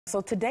So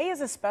today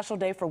is a special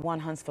day for one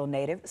Huntsville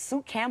native.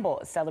 Sue Campbell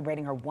is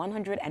celebrating her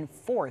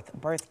 104th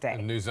birthday.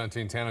 And News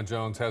 19 Tana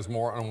Jones has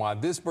more on why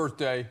this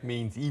birthday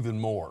means even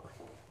more.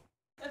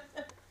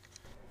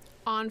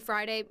 On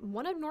Friday,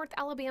 one of North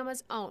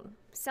Alabama's own,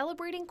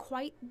 celebrating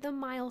quite the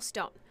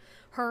milestone,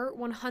 her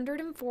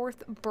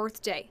 104th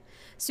birthday.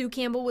 Sue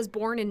Campbell was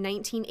born in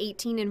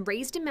 1918 and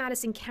raised in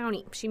Madison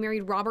County. She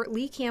married Robert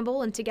Lee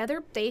Campbell, and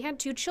together they had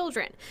 2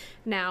 children.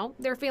 Now,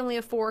 their family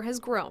of 4 has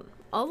grown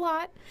a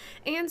lot,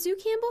 and Sue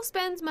Campbell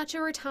spends much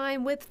of her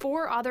time with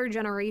 4 other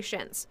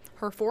generations.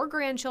 Her 4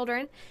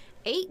 grandchildren,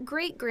 8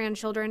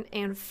 great-grandchildren,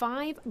 and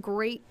 5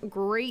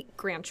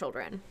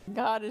 great-great-grandchildren.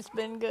 God has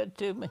been good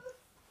to me.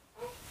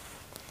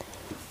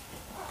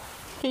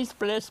 He's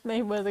blessed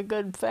me with a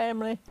good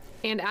family.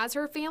 And as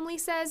her family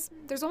says,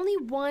 there's only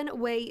one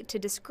way to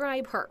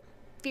describe her: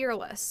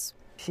 fearless.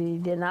 She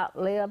did not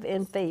live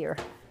in fear.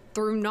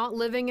 Through not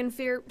living in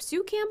fear,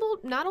 Sue Campbell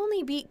not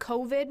only beat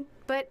COVID,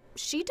 but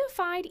she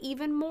defied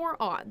even more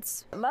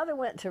odds. My mother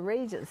went to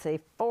Regency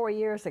 4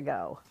 years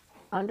ago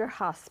under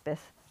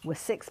hospice with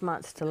 6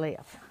 months to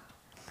live.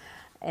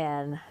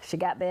 And she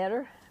got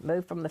better,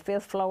 moved from the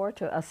 5th floor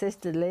to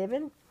assisted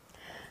living,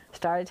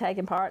 started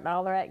taking part in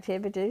all their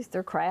activities,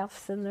 their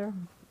crafts and their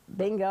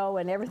bingo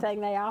and everything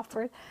they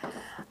offered.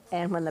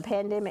 And when the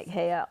pandemic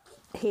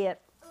hit,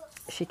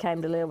 she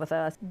came to live with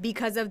us.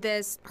 Because of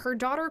this, her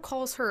daughter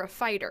calls her a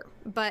fighter,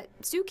 but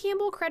Sue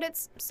Campbell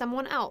credits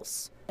someone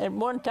else. At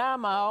one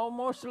time, I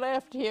almost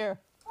left here.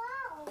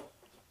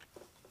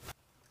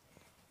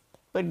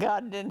 But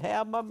God didn't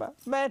have my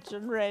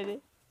mansion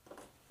ready.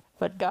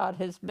 But God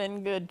has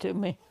been good to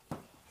me.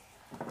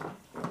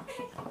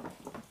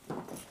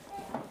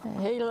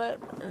 He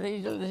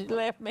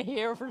left me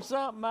here for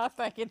something. I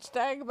think it's to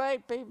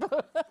aggravate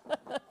people.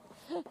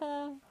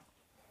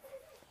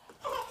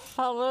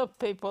 I love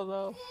people,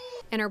 though.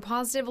 And her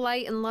positive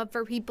light and love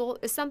for people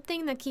is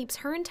something that keeps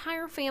her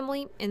entire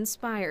family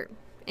inspired.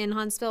 In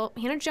Huntsville,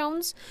 Hannah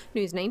Jones,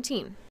 News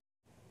 19.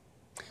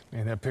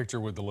 And that picture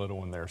with the little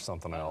one there is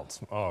something else.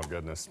 Oh,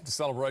 goodness. The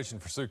celebration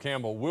for Sue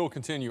Campbell will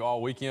continue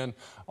all weekend.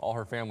 All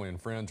her family and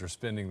friends are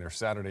spending their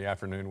Saturday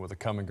afternoon with a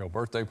come-and-go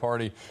birthday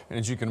party. And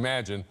as you can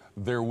imagine,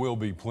 there will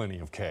be plenty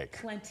of cake.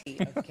 Plenty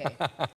of cake.